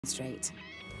Straight.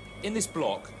 In this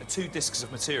block are two discs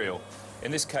of material, in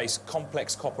this case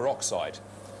complex copper oxide.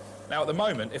 Now at the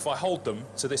moment, if I hold them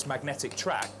to this magnetic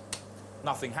track,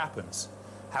 nothing happens.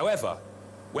 However,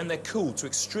 when they're cooled to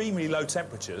extremely low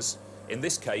temperatures, in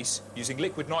this case using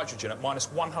liquid nitrogen at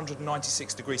minus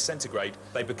 196 degrees centigrade,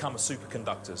 they become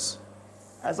superconductors.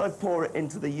 As I pour it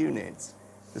into the unit,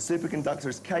 the superconductor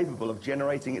is capable of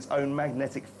generating its own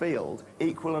magnetic field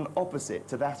equal and opposite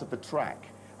to that of the track,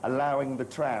 allowing the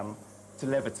tram to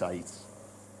levitate.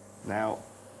 Now,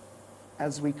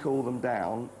 as we cool them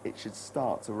down, it should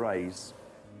start to raise.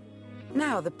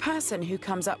 Now, the person who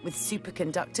comes up with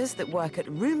superconductors that work at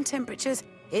room temperatures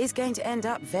is going to end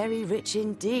up very rich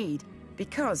indeed,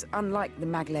 because unlike the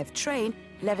maglev train,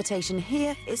 levitation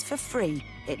here is for free.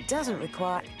 It doesn't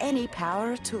require any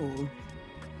power at all.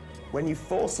 When you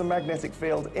force a magnetic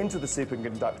field into the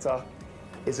superconductor,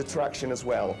 is attraction as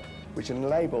well, which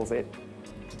enables it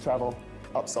to travel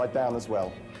upside down as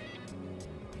well.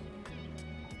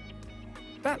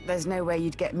 But there's no way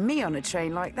you'd get me on a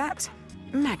train like that.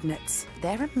 Magnets,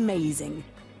 they're amazing.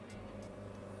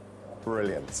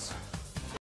 Brilliant.